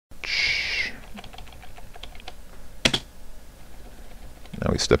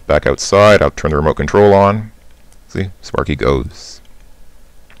Now we step back outside. I'll turn the remote control on. See, Sparky goes.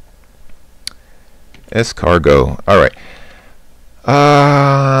 Escargot. Alright.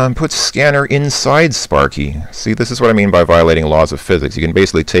 Put scanner inside Sparky. See, this is what I mean by violating laws of physics. You can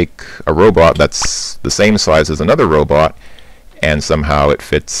basically take a robot that's the same size as another robot, and somehow it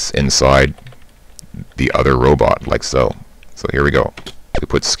fits inside the other robot, like so. So here we go. We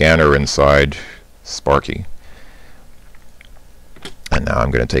put scanner inside Sparky. And now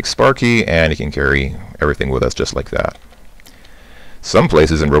I'm going to take Sparky, and he can carry everything with us just like that. Some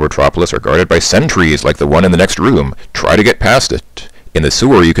places in Robotropolis are guarded by sentries, like the one in the next room. Try to get past it. In the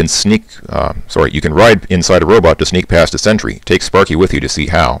sewer, you can you can ride inside a robot to sneak past a sentry. Take Sparky with you to see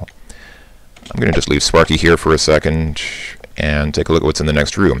how. I'm going to just leave Sparky here for a second and take a look at what's in the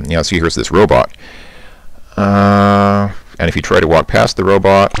next room. Yeah, see, here's this robot. And if you try to walk past the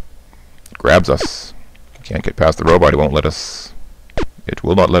robot, it grabs us. You can't get past the robot, it won't let us. It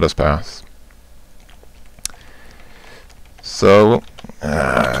will not let us pass. So,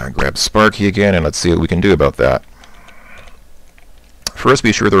 grab Sparky again, and let's see what we can do about that. First,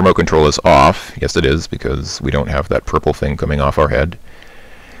 be sure the remote control is off. Yes, it is, because we don't have that purple thing coming off our head.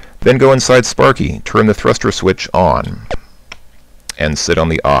 Then go inside Sparky, turn the thruster switch on, and sit on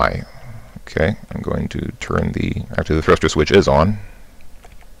the eye. Okay, I'm going to turn the... Actually, the thruster switch is on.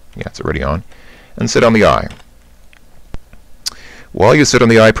 Yeah, it's already on. And sit on the eye. While you sit on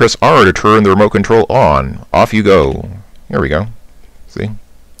the eye, press R to turn the remote control on. Off you go. Here we go. See?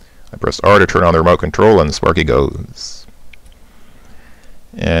 I press R to turn on the remote control, and Sparky goes.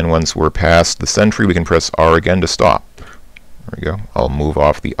 And once we're past the sentry, we can press R again to stop. There we go. I'll move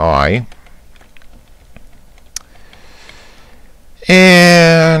off the eye.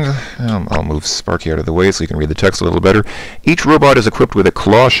 And I'll move Sparky out of the way so you can read the text a little better. Each robot is equipped with a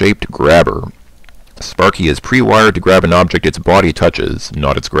claw-shaped grabber. Sparky is pre-wired to grab an object its body touches,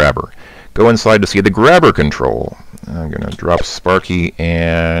 not its grabber. Go inside to see the grabber control. I'm going to drop Sparky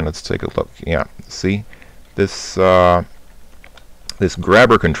and let's take a look. Yeah, see? This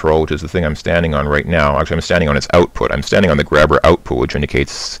grabber control, which is the thing I'm standing on right now, actually I'm standing on its output. I'm standing on the grabber output, which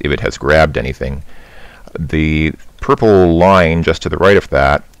indicates if it has grabbed anything. The purple line just to the right of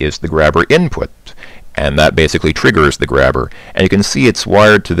that is the grabber input, and that basically triggers the grabber. And you can see it's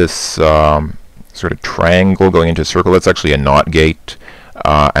wired to this sort of triangle going into a circle. That's actually a NOT gate,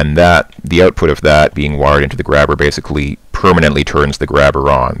 and that the output of that being wired into the grabber basically permanently turns the grabber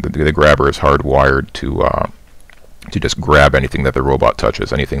on. The grabber is hardwired to just grab anything that the robot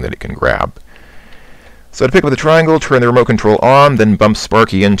touches, anything that it can grab. So to pick up the triangle, turn the remote control on, then bump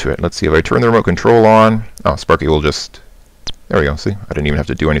Sparky into it. Let's see, if I turn the remote control on, oh, Sparky will just, there we go, see? I didn't even have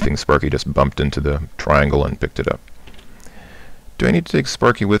to do anything. Sparky just bumped into the triangle and picked it up. Do I need to take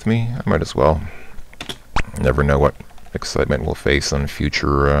Sparky with me? I might as well. Never know what excitement we'll face on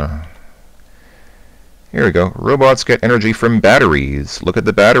future... Here we go. Robots get energy from batteries. Look at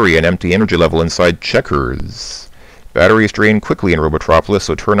the battery and empty energy level inside checkers. Batteries drain quickly in Robotropolis,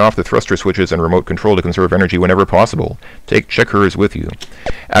 so turn off the thruster switches and remote control to conserve energy whenever possible. Take checkers with you.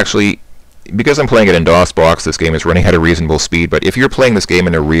 Actually, because I'm playing it in DOSBox, this game is running at a reasonable speed, but if you're playing this game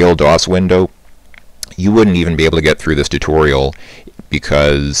in a real DOS window, you wouldn't even be able to get through this tutorial,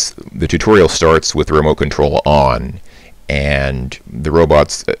 because the tutorial starts with the remote control on, and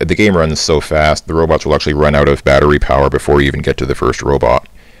the game runs so fast, the robots will actually run out of battery power before you even get to the first robot,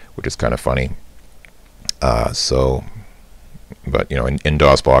 which is kind of funny. But you know, in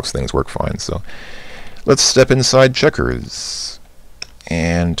DOSBox things work fine. So let's step inside checkers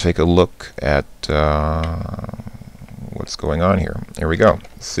and take a look at what's going on here. Here we go.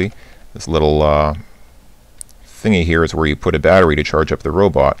 See, this little thingy here is where you put a battery to charge up the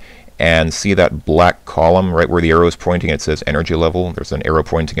robot. And see that black column right where the arrow is pointing? It says energy level. There's an arrow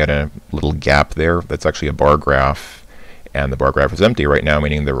pointing at a little gap there. That's actually a bar graph, and the bar graph is empty right now,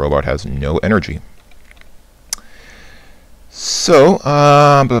 meaning the robot has no energy. So,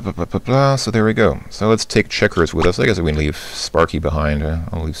 so there we go. So let's take checkers with us. I guess we can leave Sparky behind.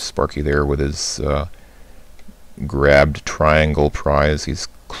 I'll leave Sparky there with his grabbed triangle prize. He's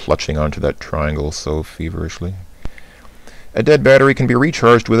clutching onto that triangle so feverishly. A dead battery can be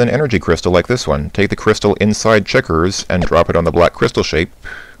recharged with an energy crystal like this one. Take the crystal inside checkers and drop it on the black crystal shape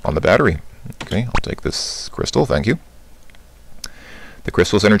on the battery. Okay, I'll take this crystal, thank you. The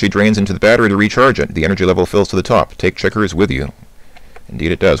crystal's energy drains into the battery to recharge it. The energy level fills to the top. Take checkers with you.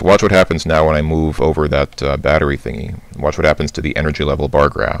 Indeed it does. Watch what happens now when I move over that battery thingy. Watch what happens to the energy level bar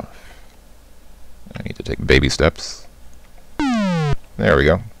graph. I need to take baby steps. There we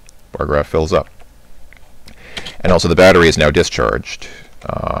go. Bar graph fills up. And also the battery is now discharged.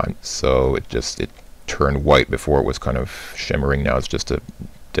 So it turned white. Before it was kind of shimmering. Now it's just a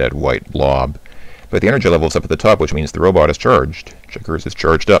dead white blob. But the energy level is up at the top, which means the robot is charged. Checkers is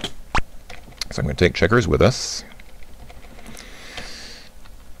charged up. So I'm going to take Checkers with us.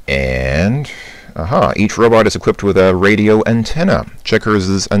 And, each robot is equipped with a radio antenna.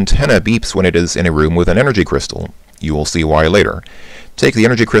 Checkers' antenna beeps when it is in a room with an energy crystal. You will see why later. Take the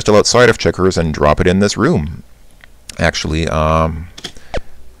energy crystal outside of Checkers and drop it in this room. Actually, you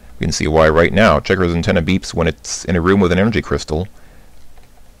can see why right now. Checkers' antenna beeps when it's in a room with an energy crystal.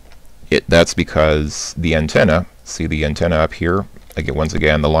 That's because the antenna, see the antenna up here? Again, once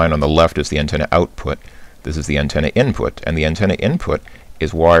again, the line on the left is the antenna output. This is the antenna input, and the antenna input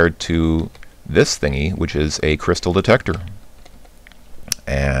is wired to this thingy, which is a crystal detector.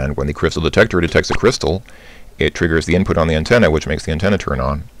 And when the crystal detector detects a crystal, it triggers the input on the antenna, which makes the antenna turn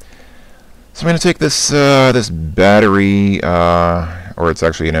on. So I'm going to take this this battery, or it's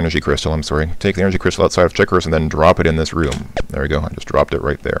actually an energy crystal, I'm sorry. Take the energy crystal outside of Checkers and then drop it in this room. There we go, I just dropped it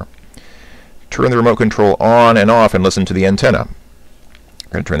right there. Turn the remote control on and off and listen to the antenna.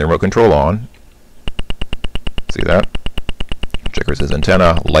 I'm going to turn the remote control on. See that? Checkers'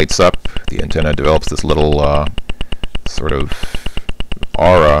 antenna lights up. The antenna develops this little sort of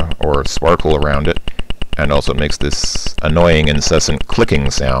aura or sparkle around it, and also makes this annoying incessant clicking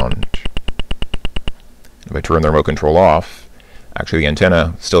sound. If I turn the remote control off, actually the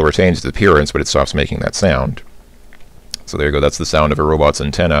antenna still retains its appearance, but it stops making that sound. So there you go, that's the sound of a robot's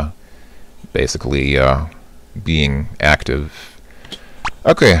antenna basically being active.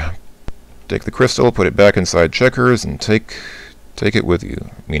 Okay, take the crystal, put it back inside Checkers, and take it with you.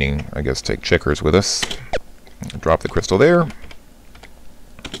 Meaning, I guess, take Checkers with us. Drop the crystal there.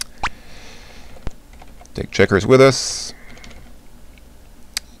 Take Checkers with us.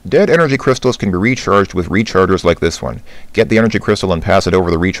 Dead energy crystals can be recharged with rechargers like this one. Get the energy crystal and pass it over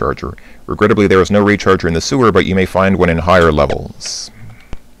the recharger. Regrettably, there is no recharger in the sewer, but you may find one in higher levels.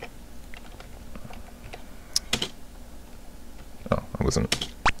 Oh, I wasn't...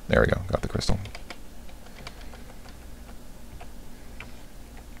 There we go, got the crystal.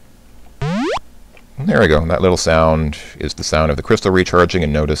 There we go, that little sound is the sound of the crystal recharging,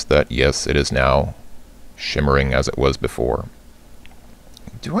 and notice that, yes, it is now shimmering as it was before.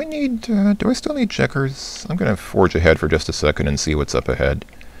 Do I still need Checkers? I'm going to forge ahead for just a second and see what's up ahead.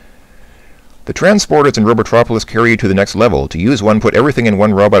 The transporters in Robotropolis carry you to the next level. To use one, put everything in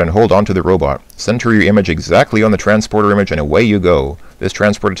one robot and hold on to the robot. Center your image exactly on the transporter image and away you go. This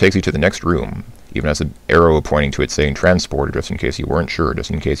transporter takes you to the next room. Even has an arrow pointing to it saying transporter, just in case you weren't sure,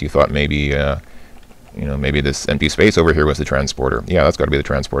 just in case you thought maybe, maybe this empty space over here was the transporter. Yeah, that's got to be the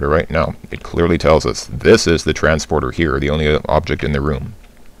transporter, right? No, it clearly tells us this is the transporter here, the only object in the room.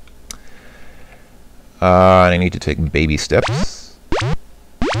 And I need to take baby steps.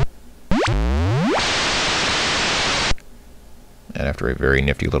 And after a very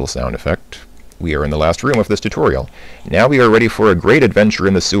nifty little sound effect, we are in the last room of this tutorial. Now we are ready for a great adventure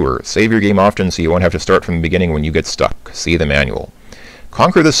in the sewer. Save your game often so you won't have to start from the beginning when you get stuck. See the manual.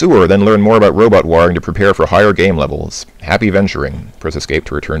 Conquer the sewer, then learn more about robot wiring to prepare for higher game levels. Happy venturing. Press escape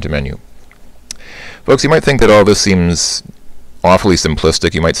to return to menu. Folks, you might think that all this seems awfully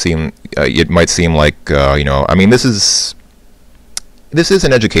simplistic. It might seem like, I mean, this is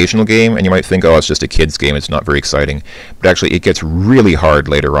an educational game, and you might think, oh, it's just a kid's game, it's not very exciting. But actually, it gets really hard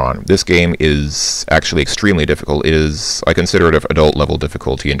later on. This game is actually extremely difficult. It is, I consider it of adult-level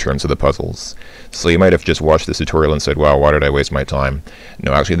difficulty in terms of the puzzles. So you might have just watched this tutorial and said, wow, why did I waste my time?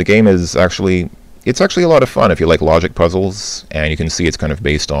 No, actually, the game is it's actually a lot of fun if you like logic puzzles, and you can see it's kind of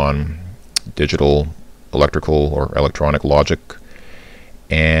based on digital, electrical, or electronic logic.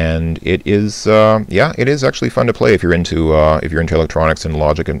 And it is, it is actually fun to play if you're into electronics and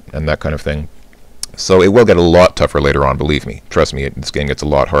logic and that kind of thing. So it will get a lot tougher later on, believe me. Trust me, this game gets a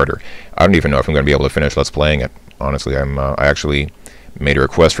lot harder. I don't even know if I'm going to be able to finish Let's Playing it. Honestly, I actually made a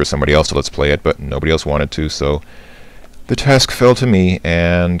request for somebody else to Let's Play it, but nobody else wanted to, so the task fell to me,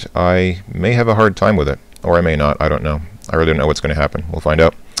 and I may have a hard time with it. Or I may not, I don't know. I really don't know what's going to happen. We'll find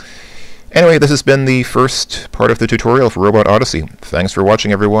out. Anyway, this has been the first part of the tutorial for Robot Odyssey. Thanks for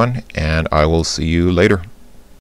watching, everyone, and I will see you later.